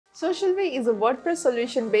SocialV is a WordPress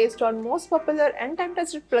solution based on most popular and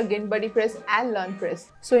time-tested plugin BuddyPress and LearnPress.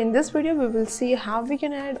 So in this video, we will see how we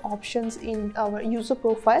can add options in our user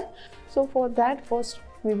profile. So for that, first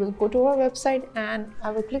we will go to our website and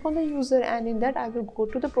I will click on the user, and in that I will go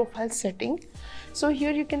to the profile setting. So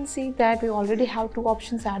here you can see that we already have two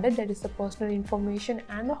options added, that is the personal information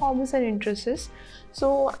and the hobbies and interests.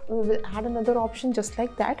 So we will add another option just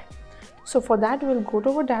like that. So for that, we'll go to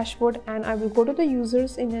our dashboard and I will go to the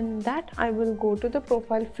users, and in that I will go to the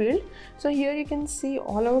profile field. So here you can see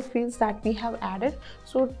all our fields that we have added.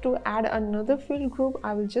 So to add another field group,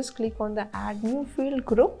 I will just click on the add new field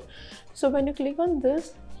group. So when you click on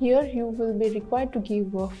this, here you will be required to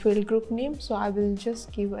give a field group name. So I will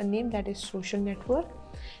just give a name that is social network.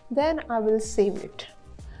 Then I will save it.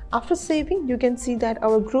 After saving, you can see that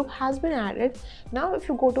our group has been added. Now if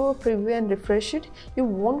you go to a preview and refresh it, you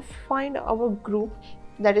won't find our group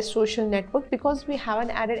that is social network because we haven't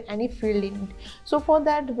added any field in it. So for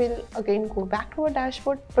that, we'll again go back to our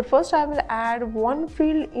dashboard, but first I will add one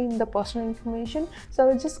field in the personal information. So I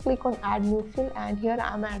will just click on add new field, and here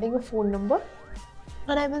I'm adding a phone number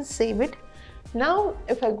and I will save it. Now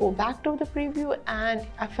if I go back to the preview and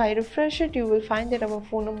if I refresh it, you will find that our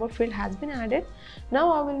phone number field has been added. Now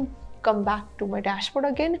I will come back to my dashboard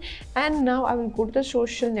again, and now I will go to the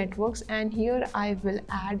social networks, and here I will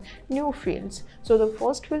add new fields. So the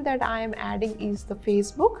first field that I am adding is the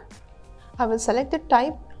Facebook. I will select the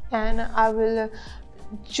type and I will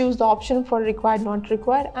choose the option for required, not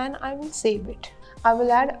required, and I will save it. I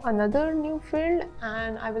will add another new field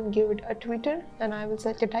and I will give it a Twitter, and I will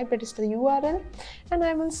select a type, that is the URL, and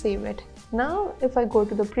I will save it. Now if I go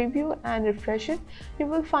to the preview and refresh it, you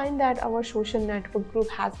will find that our social network group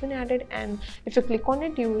has been added, and if you click on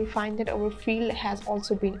it, you will find that our field has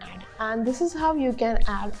also been added. And this is how you can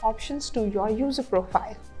add options to your user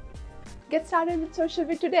profile. Get started with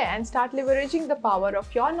SocialV today and start leveraging the power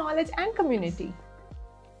of your knowledge and community.